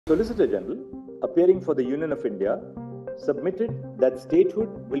Solicitor General, appearing for the Union of India, submitted that statehood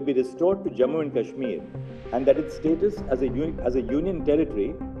will be restored to Jammu and Kashmir and that its status as a union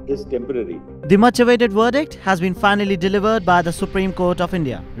territory is temporary. The much-awaited verdict has been finally delivered by the Supreme Court of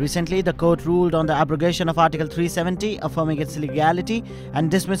India. Recently, the court ruled on the abrogation of Article 370, affirming its legality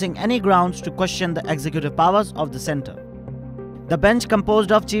and dismissing any grounds to question the executive powers of the centre. The bench,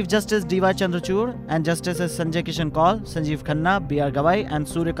 composed of Chief Justice D.Y. Chandrachud and Justices Sanjay Kishan Kaul, Sanjeev Khanna, B.R. Gawai and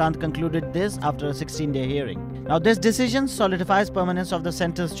Suryakant, concluded this after a 16-day hearing. Now, this decision solidifies permanence of the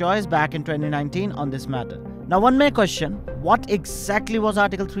centre's choice back in 2019 on this matter. Now, one may question, what exactly was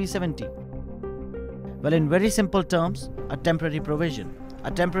Article 370? Well, in very simple terms, a temporary provision.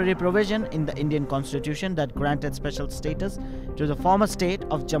 A temporary provision in the Indian Constitution that granted special status to the former state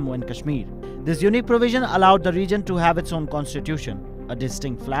of Jammu and Kashmir. This unique provision allowed the region to have its own constitution, a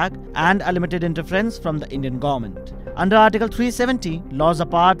distinct flag, and a limited interference from the Indian government. Under Article 370, laws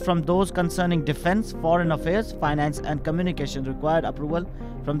apart from those concerning defence, foreign affairs, finance and communication required approval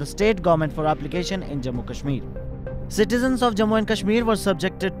from the state government for application in Jammu Kashmir. Citizens of Jammu and Kashmir were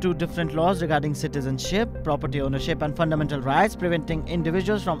subjected to different laws regarding citizenship, property ownership and fundamental rights, preventing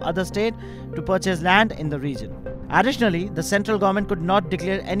individuals from other states to purchase land in the region. Additionally, the central government could not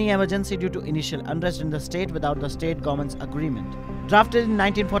declare any emergency due to initial unrest in the state without the state government's agreement. Drafted in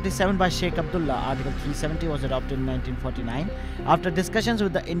 1947 by Sheikh Abdullah, Article 370 was adopted in 1949 after discussions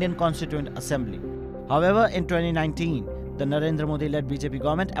with the Indian Constituent Assembly. However, in 2019, the Narendra Modi-led BJP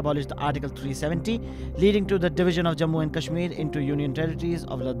government abolished the Article 370, leading to the division of Jammu and Kashmir into union territories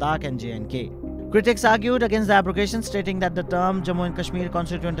of Ladakh and J&K. Critics argued against the abrogation, stating that the term Jammu and Kashmir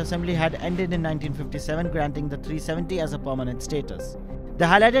Constituent Assembly had ended in 1957, granting the 370 as a permanent status. They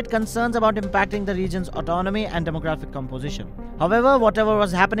highlighted concerns about impacting the region's autonomy and demographic composition. However, whatever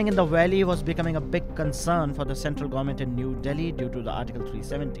was happening in the valley was becoming a big concern for the central government in New Delhi due to the Article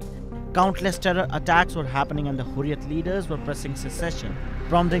 370. Countless terror attacks were happening and the Hurriyat leaders were pressing secession,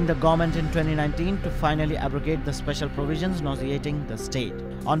 prompting the government in 2019 to finally abrogate the special provisions nauseating the state.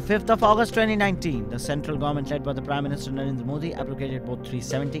 On 5th of August 2019, the central government led by the Prime Minister Narendra Modi abrogated both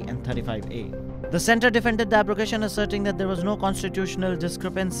 370 and 35A. The centre defended the abrogation, asserting that there was no constitutional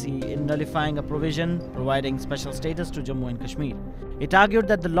discrepancy in nullifying a provision providing special status to Jammu and Kashmir. It argued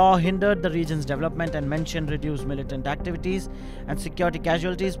that the law hindered the region's development and mentioned reduced militant activities and security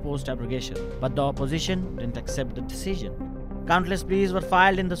casualties post-abrogation. But the opposition didn't accept the decision. Countless pleas were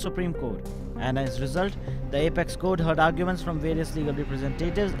filed in the Supreme Court, and as a result, the Apex Court heard arguments from various legal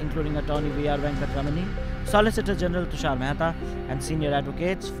representatives, including Attorney V.R. Venkatramani, Solicitor General Tushar Mehta, and senior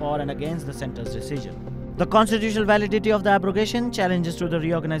advocates for and against the centre's decision. The constitutional validity of the abrogation, challenges to the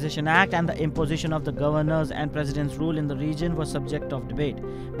Reorganization Act, and the imposition of the governor's and president's rule in the region were subject of debate.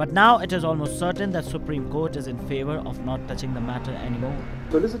 But now it is almost certain that Supreme Court is in favor of not touching the matter anymore.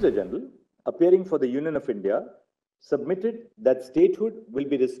 Solicitor General, appearing for the Union of India, submitted that statehood will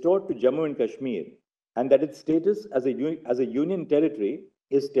be restored to Jammu and Kashmir and that its status as a union territory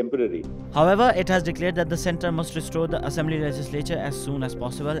is temporary. However, it has declared that the centre must restore the assembly legislature as soon as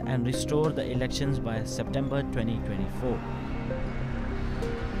possible and restore the elections by September 2024.